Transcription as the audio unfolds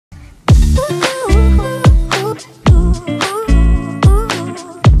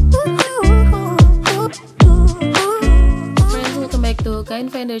Friends, welcome back to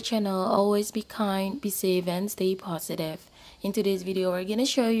Kind Finder channel. Always be kind, be safe, and stay positive. In today's video, we're gonna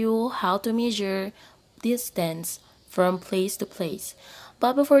show you how to measure distance from place to place.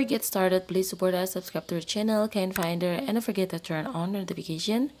 But before we get started, please support us, subscribe to our channel, Kind Finder, and don't forget to turn on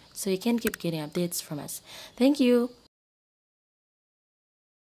notification so you can keep getting updates from us. Thank you.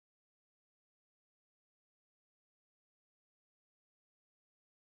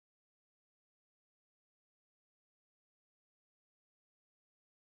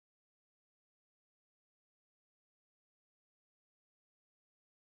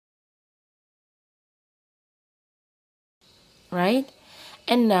 Right?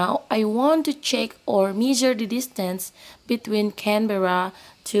 And now I want to check or measure the distance between Canberra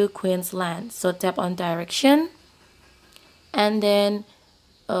to Queensland. So tap on direction, and then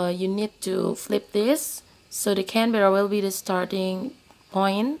you need to flip this so the Canberra will be the starting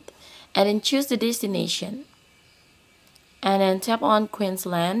point, and then choose the destination, and then tap on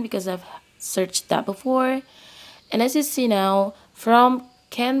Queensland because I've searched that before. And as you see now, from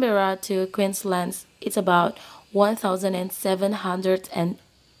Canberra to Queensland, it's about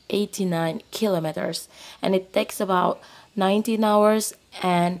 1,789 kilometers, and it takes about 19 hours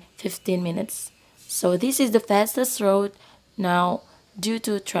and 15 minutes. So this is the fastest road now due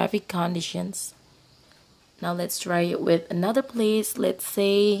to traffic conditions. Now let's try it with another place. Let's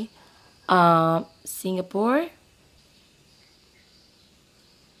say Singapore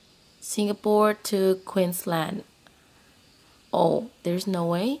to Queensland. Oh, there's no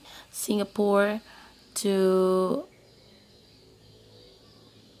way. Singapore to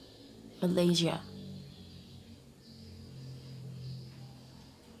Malaysia.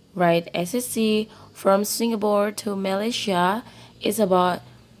 Right, as you see, from Singapore to Malaysia is about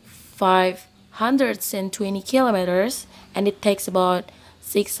 520 kilometers, and it takes about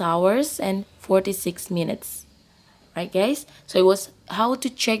 6 hours and 46 minutes. Right, guys? So it was how to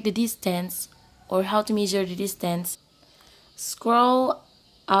check the distance or how to measure the distance. Scroll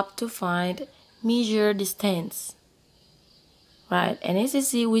up to find measure distance. Right, and as you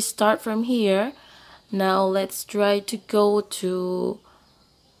see, we start from here. Now let's try to go to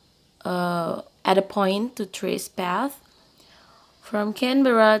at a point to trace path from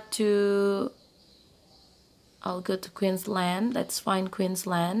Canberra to, I'll go to Queensland. Let's find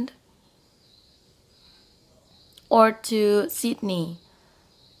Queensland, or to Sydney.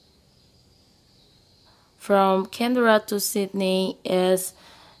 From Canberra to Sydney is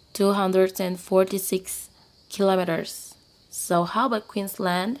 246 kilometers. So how about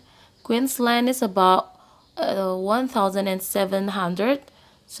Queensland? Queensland is about 1,700.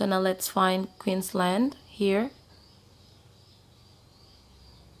 So now let's find Queensland here.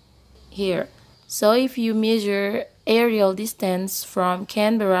 So if you measure aerial distance from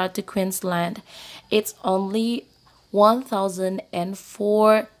Canberra to Queensland, it's only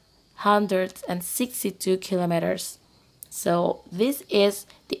 1,462 kilometers. So this is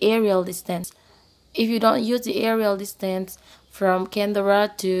the aerial distance. If you don't use the aerial distance from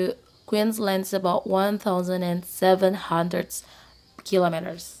Canberra to Queensland, it's about 1,700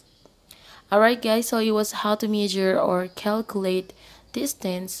 kilometers. Alright guys, so it was how to measure or calculate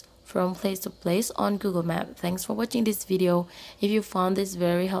distance from place to place on Google Maps. Thanks for watching this video. If you found this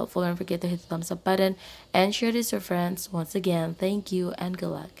very helpful, don't forget to hit the thumbs up button and share this with your friends. Once again, thank you and good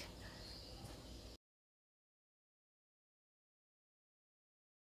luck.